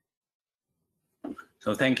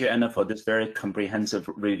 So thank you, Anna, for this very comprehensive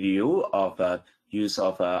review of use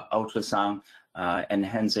of ultrasound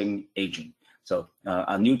enhancing aging. So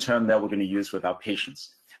a new term that we're going to use with our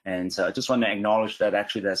patients. And I just want to acknowledge that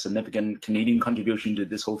actually there's significant Canadian contribution to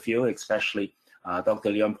this whole field, especially Dr.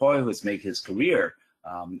 Leon Poi, who has made his career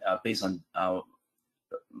based on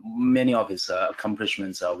many of his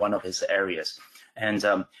accomplishments, one of his areas. And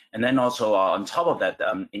then also on top of that,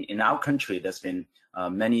 in our country, there's been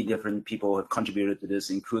many different people who have contributed to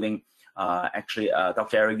this, including actually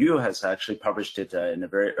Dr. Eric Yu has actually published it in the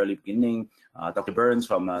very early beginning. Dr. Burns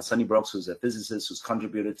from Sunnybrook, who's a physicist, who's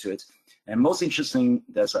contributed to it. And most interesting,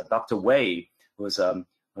 there's Dr. Wei, who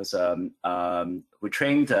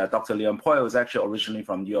trained Dr. Leon Poi, who was actually originally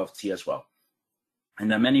from U of T as well. And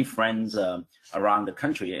there are many friends around the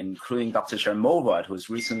country, including Dr. Sharon Mulvard, who's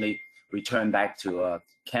recently returned back to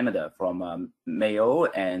Canada from Mayo,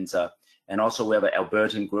 and also we have an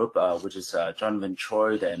Albertan group, which is Jonathan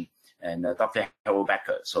Troyd and Dr. Harold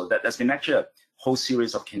Becker. So there's been actually a whole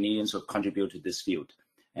series of Canadians who have contributed to this field.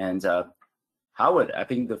 And Howard, I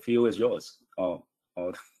think the field is yours. Oh,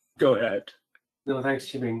 go ahead. No, thanks,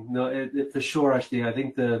 Qiming. No, for sure, actually, I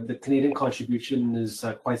think the Canadian contribution is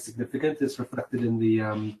quite significant. It's reflected in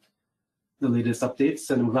the latest updates.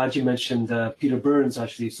 And I'm glad you mentioned Peter Burns,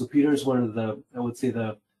 actually. So Peter is one of the, I would say,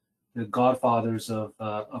 the godfathers of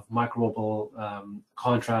microbubble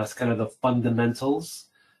contrast, kind of the fundamentals.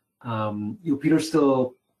 Peter's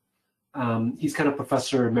still, he's kind of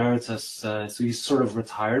professor emeritus, so he's sort of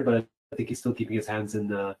retired, but I think he's still keeping his hands in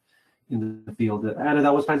the field. And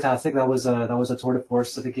that was fantastic. That was a tour de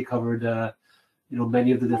force. I think he covered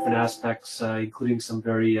many of the different aspects, including some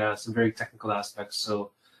very technical aspects.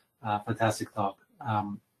 So fantastic talk.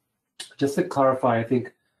 Just to clarify, I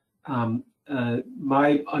think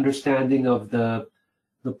my understanding of the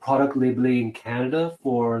product labeling in Canada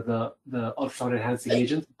for the ultrasound enhancing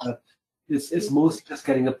agents is mostly just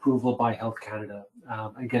getting approval by Health Canada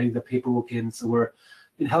and getting the paperwork in. So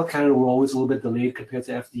in Health Canada, we're always a little bit delayed compared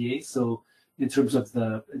to FDA. So in terms of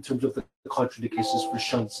the contraindications for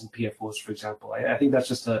shunts and PFOs, for example, I think that's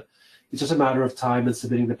just it's just a matter of time and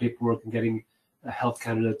submitting the paperwork and getting Health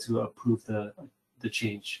Canada to approve the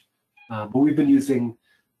change. But we've been using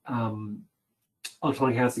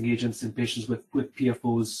ultrasound enhancing agents in patients with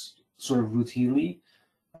PFOs sort of routinely.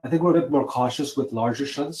 I think we're a bit more cautious with larger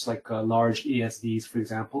shunts, like large ASDs, for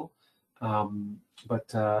example.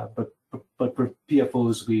 But for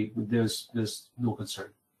PFOs, there's no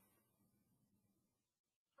concern.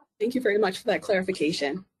 Thank you very much for that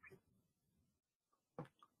clarification.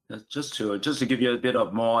 Just to give you a bit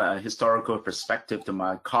of more historical perspective to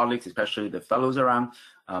my colleagues, especially the fellows around,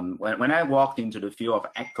 when I walked into the field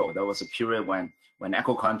of echo, there was a period when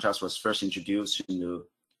echo contrast was first introduced into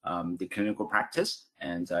the clinical practice.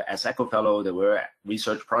 And as echo fellow, there were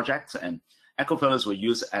research projects, and echo fellows were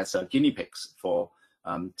used as guinea pigs for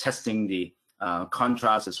testing the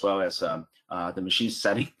contrast as well as the machine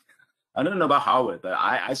setting. I don't know about Howard, but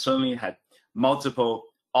I certainly had multiple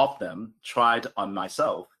of them tried on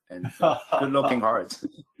myself, and good looking hard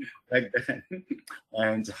back then.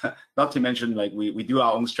 And not to mention, like we do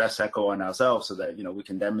our own stress echo on ourselves so that we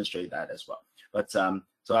can demonstrate that as well. But so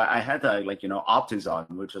I had Optizon,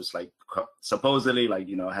 which was like supposedly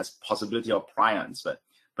has possibility of prions, but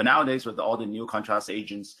nowadays with all the new contrast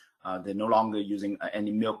agents, they're no longer using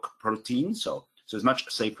any milk protein, so it's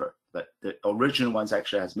much safer. But the original ones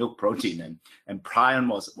actually has milk protein, and prion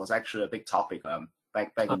was actually a big topic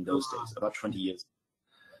back in those days, about 20 years.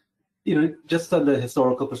 Just on the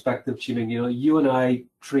historical perspective, Qiming, you and I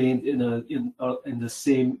trained in the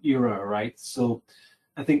same era, right? So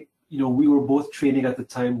I think we were both training at the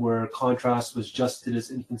time where contrast was just in its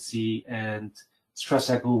infancy and stress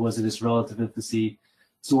echo was in its relative infancy.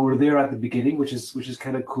 So we're there at the beginning, which is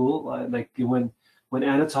kind of cool. Like when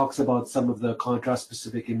Anna talks about some of the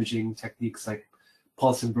contrast-specific imaging techniques like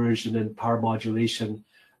pulse inversion and power modulation,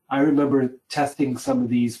 I remember testing some of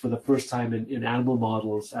these for the first time in animal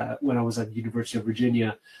models when I was at the University of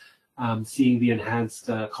Virginia, seeing the enhanced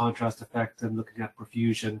contrast effect and looking at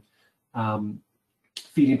perfusion,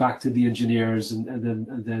 feeding back to the engineers and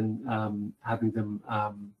then having them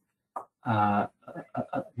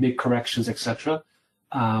make corrections, etc.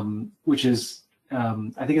 Which is,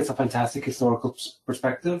 I think it's a fantastic historical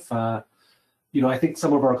perspective. I think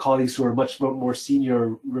some of our colleagues who are much more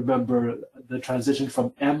senior remember the transition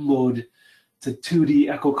from M mode to 2D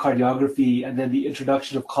echocardiography and then the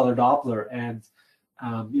introduction of color Doppler. And,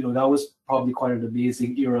 that was probably quite an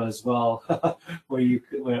amazing era as well,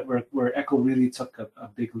 where echo really took a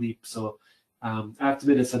big leap. So I have to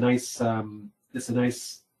admit,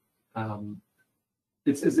 it's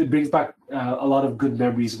it brings back a lot of good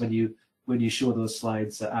memories when you show those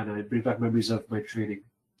slides, Anna. It brings back memories of my training.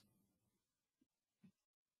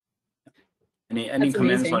 Any That's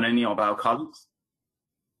comments amazing. on any of our colleagues?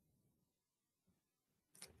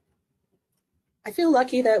 I feel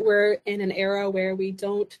lucky that we're in an era where we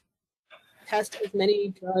don't test as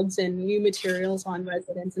many drugs and new materials on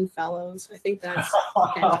residents and fellows. I think that's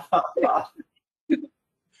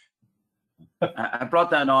I brought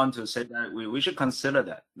that on to say that we should consider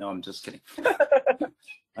that. No, I'm just kidding.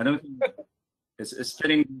 I don't think it's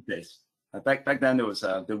fitting these days. Back then, there was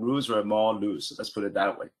the rules were more loose. Let's put it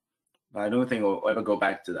that way. But I don't think we'll ever go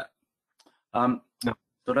back to that. No.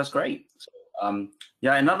 So that's great. So,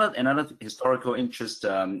 yeah, another historical interest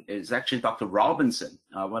is actually Dr. Robinson,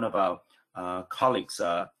 one of our colleagues.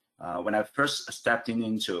 When I first stepped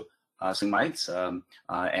into St. Mike's, and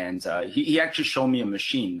he actually showed me a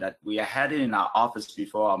machine that we had it in our office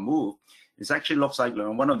before our move. It actually looks like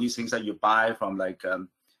one of these things that you buy from like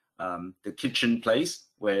the kitchen place,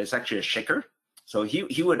 where it's actually a shaker. So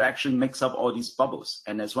he would actually mix up all these bubbles,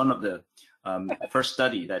 and that's one of the first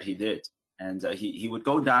study that he did. And he would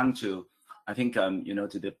go down to, I think to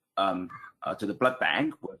the blood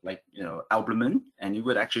bank with like albumin, and he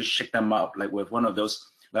would actually shake them up like with one of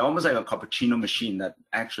those, like almost like a cappuccino machine that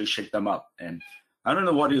actually shake them up. And I don't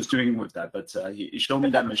know what he was doing with that, but he showed me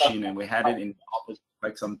that machine, and we had it in the office for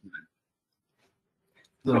quite some time.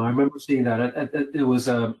 No, I remember seeing that. It was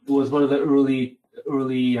one of the early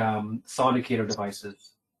sonicator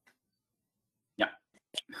devices. Yeah.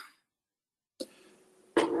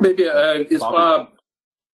 Maybe it's Bob,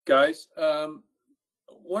 guys.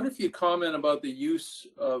 Wonder if you comment about the use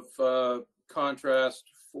of contrast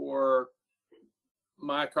for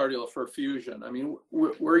myocardial perfusion. I mean,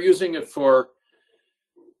 we're using it for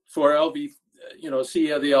LV, see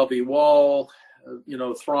the LV wall,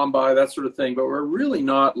 thrombi, that sort of thing, but we're really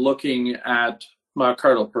not looking at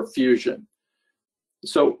myocardial perfusion.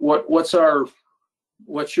 So what's your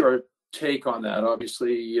take on that?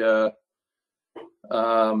 Obviously, the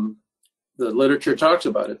literature talks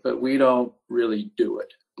about it, but we don't really do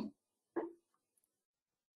it.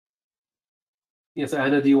 Yes,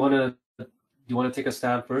 Anna, do you want to take a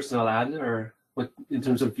stab first, and I'll add, or what in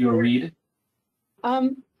terms of your read? I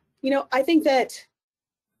think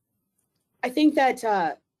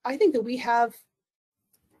that we have,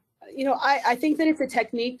 I think that it's a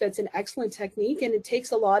technique that's an excellent technique, and it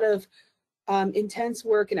takes a lot of intense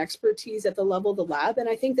work and expertise at the level of the lab. And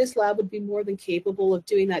I think this lab would be more than capable of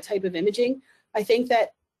doing that type of imaging. I think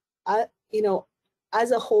that,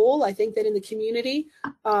 as a whole, I think that in the community,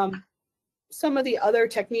 some of the other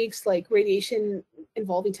techniques like radiation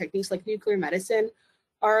involving techniques like nuclear medicine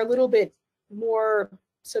are a little bit more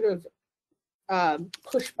sort of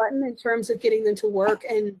push button in terms of getting them to work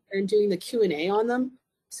and doing the Q&A on them.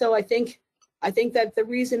 So I think that the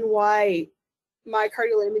reason why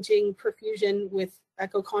myocardial imaging perfusion with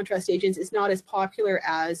echo contrast agents is not as popular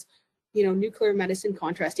as nuclear medicine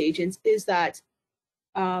contrast agents is that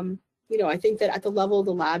I think that at the level of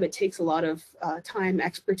the lab it takes a lot of time,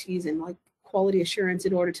 expertise, and like quality assurance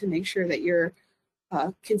in order to make sure that you're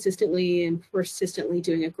consistently and persistently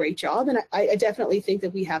doing a great job. And I definitely think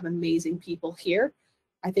that we have amazing people here.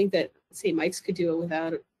 I think that St. Mike's could do it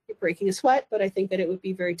without breaking a sweat, but I think that it would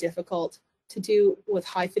be very difficult to do with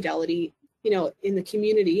high fidelity in the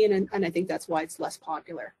community, and I think that's why it's less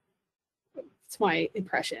popular. It's my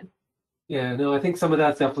impression. Yeah, no, I think some of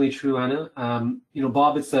that's definitely true, Anna.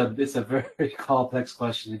 Bob, it's a very complex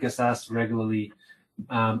question. It gets asked regularly,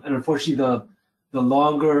 and unfortunately,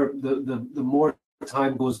 the more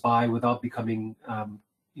time goes by without becoming,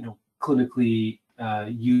 clinically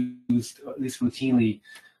used, at least routinely,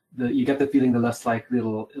 you get the feeling the less likely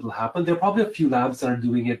it'll happen. There are probably a few labs that are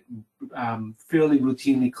doing it fairly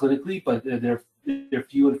routinely clinically, but they're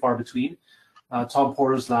few and far between. Tom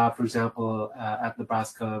Porter's lab, for example, at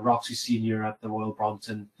Nebraska, Roxy Senior at the Royal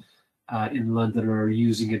Brompton in London are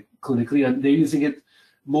using it clinically, and they're using it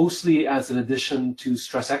mostly as an addition to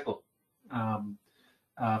stress echo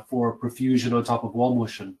for perfusion on top of wall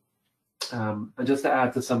motion. And just to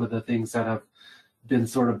add to some of the things that have been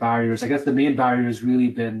sort of barriers, I guess the main barrier has really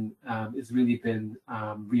been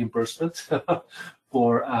reimbursement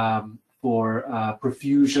for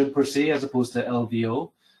perfusion per se, as opposed to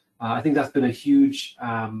LVO. I think that's been a huge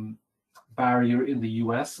barrier in the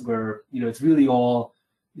U.S., where it's really all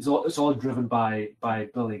driven by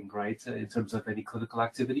billing, right? In terms of any clinical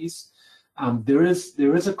activities, there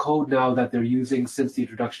is a code now that they're using since the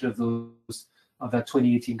introduction of that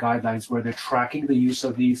 2018 guidelines, where they're tracking the use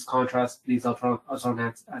of these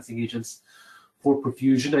ultra-enhancing agents for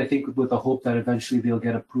perfusion, I think with the hope that eventually they'll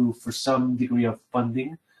get approved for some degree of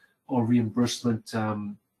funding or reimbursement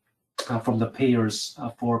from the payers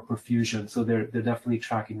for perfusion. So they're definitely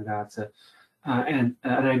tracking that. And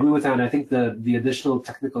I agree with that. And I think the additional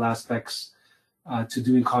technical aspects to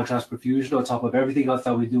doing contrast perfusion on top of everything else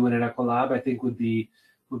that we do in an echo lab, I think would be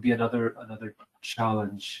another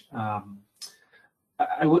challenge.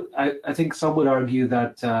 I think some would argue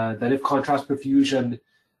that if contrast perfusion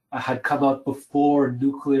had come out before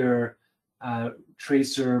nuclear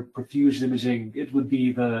tracer perfusion imaging, it would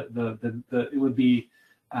be the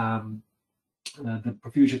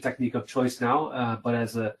perfusion technique of choice now. But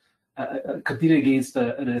as competing against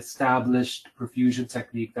an established perfusion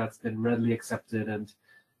technique that's been readily accepted and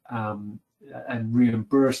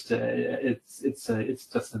reimbursed, it's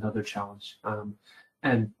just another challenge.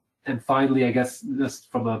 And finally, I guess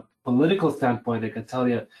just from a political standpoint, I can tell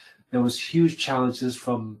you there was huge challenges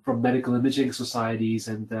from medical imaging societies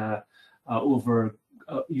and over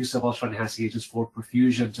use of ultra-enhancing agents for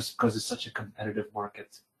perfusion, just because it's such a competitive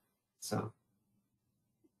market. So.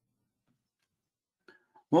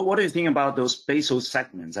 Well, what do you think about those basal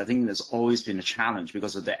segments? I think there's always been a challenge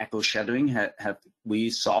because of the echo shadowing. Have we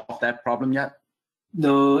solved that problem yet?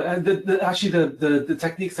 No, actually the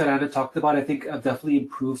techniques that Anna talked about, I think have definitely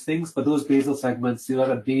improved things. But those basal segments, you know,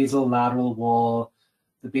 the basal lateral wall,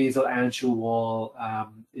 the basal anterior wall,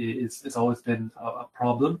 it's always been a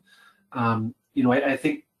problem. You know, I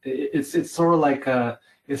think it's sort of like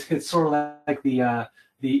it's sort of like the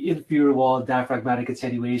inferior wall diaphragmatic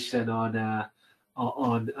attenuation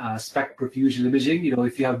on SPECT perfusion imaging. You know,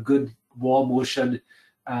 if you have good wall motion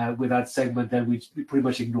with that segment, then we pretty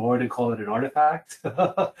much ignore it and call it an artifact.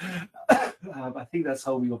 I think that's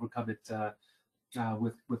how we overcome it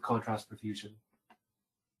with contrast perfusion.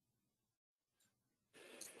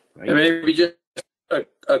 Right. And maybe just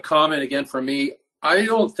a comment again from me. I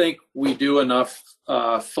don't think we do enough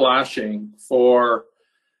flashing for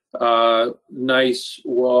nice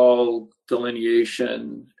wall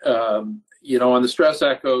delineation. You know, on the stress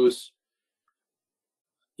echoes,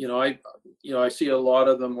 I see a lot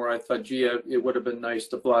of them where I thought, gee, it would have been nice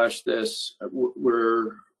to flash this,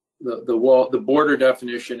 where the border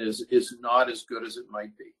definition is not as good as it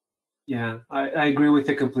might be. Yeah, I agree with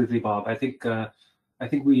you completely, Bob. I think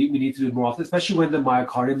we need to do more often, especially when the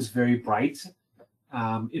myocardium is very bright.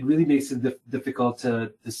 It really makes it difficult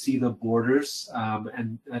to see the borders,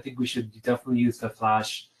 and I think we should definitely use the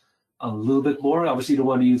flash a little bit more. Obviously, you don't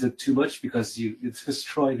want to use it too much because you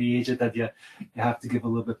destroy the agent that you have to give a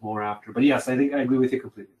little bit more after. But yes, I think I agree with you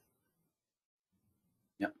completely.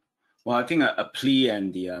 Yeah, well, I think a plea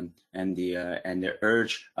and the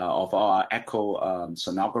urge of our echo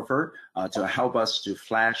sonographer to help us to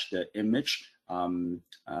flash the image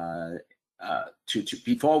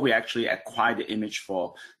before we actually acquire the image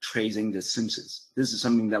for tracing the symptoms. This is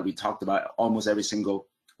something that we talked about almost every single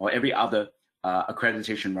or every other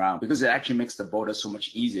accreditation round, because it actually makes the border so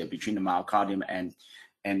much easier between the myocardium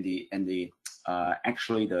and the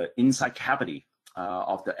actually the inside cavity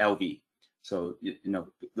of the LV. So you know,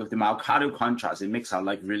 with the myocardial contrast, it makes our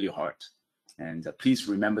life really hard. And please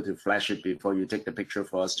remember to flash it before you take the picture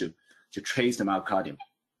for us to trace the myocardium.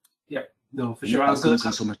 Yeah, no, for sure.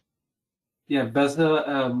 Yeah,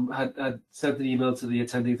 Besna had sent an email to the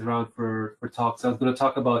attendees around for talks. I was going to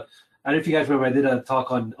talk about, I don't know if you guys remember, I did a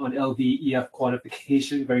talk on LV-EF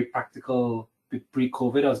quantification, very practical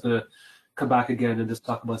pre-COVID. I was going to come back again and just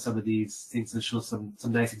talk about some of these things and show some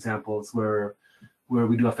nice examples where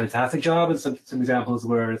we do a fantastic job and some examples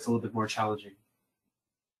where it's a little bit more challenging.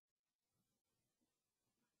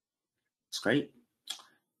 That's great.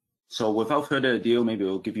 So without further ado, maybe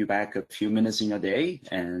we'll give you back a few minutes in your day,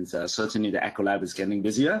 and certainly the Echo Lab is getting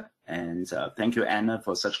busier. And thank you, Anna,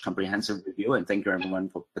 for such comprehensive review, and thank you everyone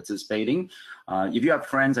for participating. If you have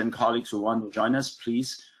friends and colleagues who want to join us,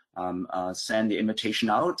 please send the invitation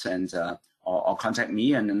out and or contact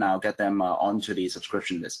me, and then I'll get them onto the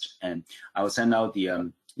subscription list. And I will send out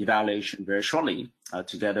the evaluation very shortly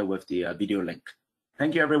together with the video link.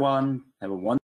 Thank you, everyone. Have a wonderful